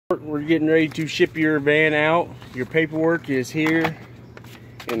We're getting ready to ship your van out. Your paperwork is here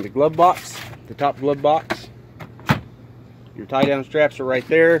in the glove box, the top glove box. Your tie down straps are right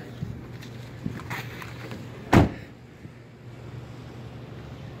there.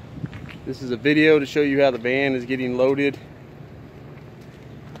 This is a video to show you how the van is getting loaded.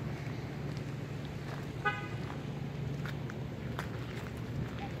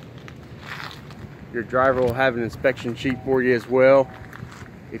 Your driver will have an inspection sheet for you as well.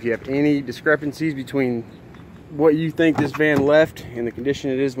 If you have any discrepancies between what you think this van left and the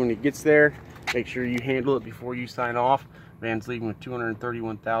condition it is when it gets there, make sure you handle it before you sign off. Van's leaving with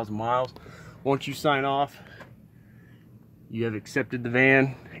 231,000 miles. Once you sign off, you have accepted the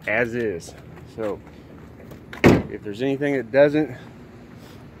van as is. So if there's anything that doesn't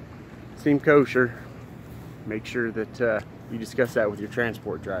seem kosher, make sure that you discuss that with your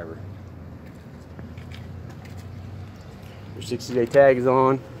transport driver. Your 60-day tag is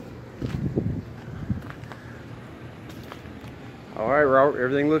on. All right, Robert,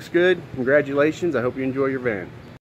 everything looks good. Congratulations. I hope you enjoy your van.